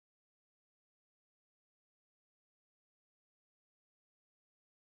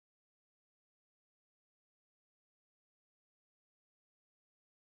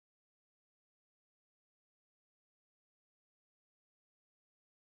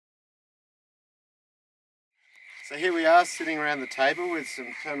So here we are sitting around the table with some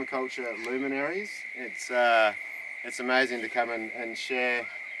permaculture luminaries. It's amazing to come and share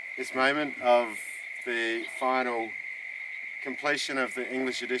this moment of the final completion of the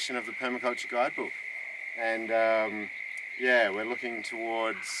English edition of the Permaculture Guidebook. And yeah, we're looking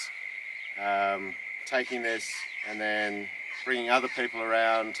towards taking this and then bringing other people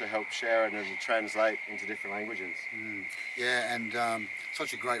around to help share it and translate into different languages. Yeah, and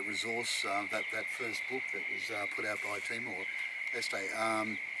such a great resource, that first book that was put out by Timor-Leste.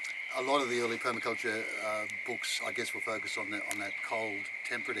 A lot of the early permaculture books, I guess, were focused on that cold,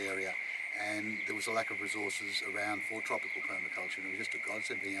 temperate area, and there was a lack of resources around for tropical permaculture, and it was just a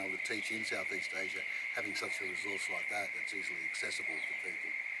godsend being able to teach in Southeast Asia, having such a resource like that that's easily accessible to people.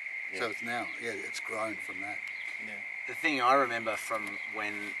 Yeah. So it's now, yeah, it's grown from that. Yeah. The thing I remember from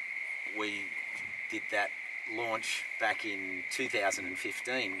when we did that launch back in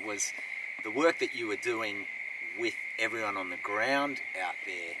 2015 was the work that you were doing with everyone on the ground out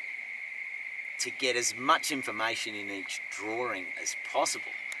there to get as much information in each drawing as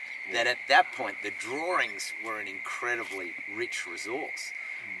possible. Yeah. That at that point the drawings were an incredibly rich resource,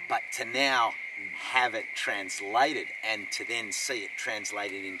 but to now have it translated and to then see it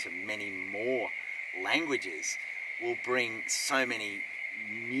translated into many more languages will bring so many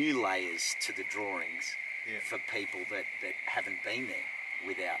new layers to the drawings. Yeah. For people that haven't been there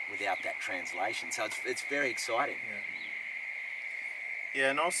without that translation. So it's very exciting. Yeah,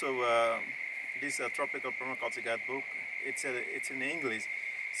 and also this Tropical Permaculture Guidebook, it's in English.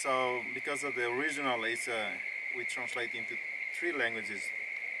 So because of the original, we translate into 3 languages: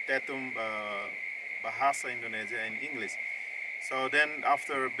 Tetum, Bahasa Indonesia, and English. So then,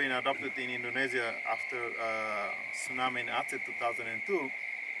 after being adopted in Indonesia after tsunami in Aceh 2002,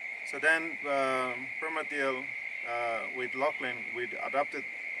 so then Permatil with Lachlan, we adopted,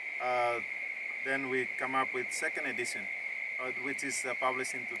 then we come up with 2nd edition, which is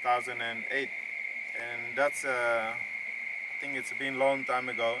published in 2008. And that's, I think it's been a long time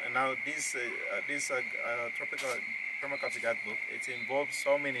ago. And now this Tropical Permaculture Guidebook, it involves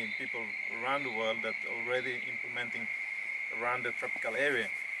so many people around the world that already implementing around the tropical area.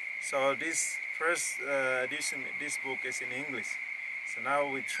 So this first edition, this book is in English. So now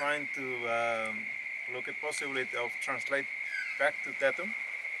we're trying to look at possibility of translate back to Tetum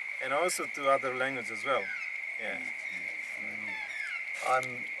and also to other languages as well. Yeah.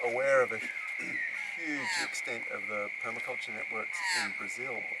 I'm aware of a huge extent of the permaculture networks in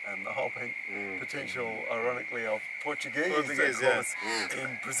Brazil and the whole potential, ironically, of Portuguese of course,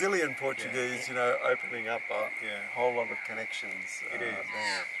 in Brazilian Portuguese, you know, opening up a whole lot of connections there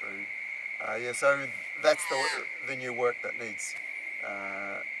through. Yeah, so that's the new work that needs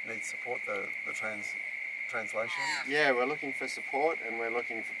support, the translation. Yeah, we're looking for support and we're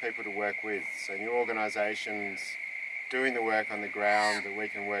looking for people to work with. So new organisations doing the work on the ground that we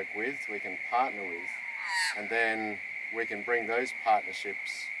can work with, we can partner with, and then we can bring those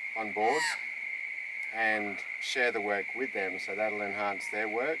partnerships on board and share the work with them, so that'll enhance their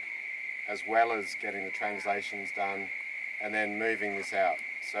work as well as getting the translations done and then moving this out.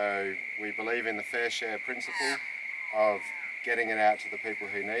 So we believe in the fair share principle of getting it out to the people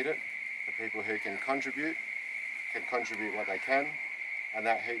who need it, the people who can contribute what they can, and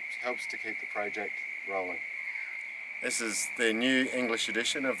that helps to keep the project rolling. This is the new English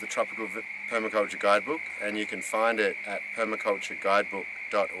edition of the Tropical Permaculture Guidebook, and you can find it at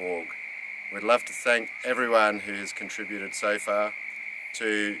permacultureguidebook.org. We'd love to thank everyone who has contributed so far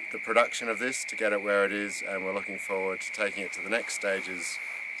to the production of this to get it where it is, and we're looking forward to taking it to the next stages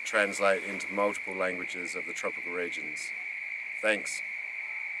to translate into multiple languages of the tropical regions. Thanks.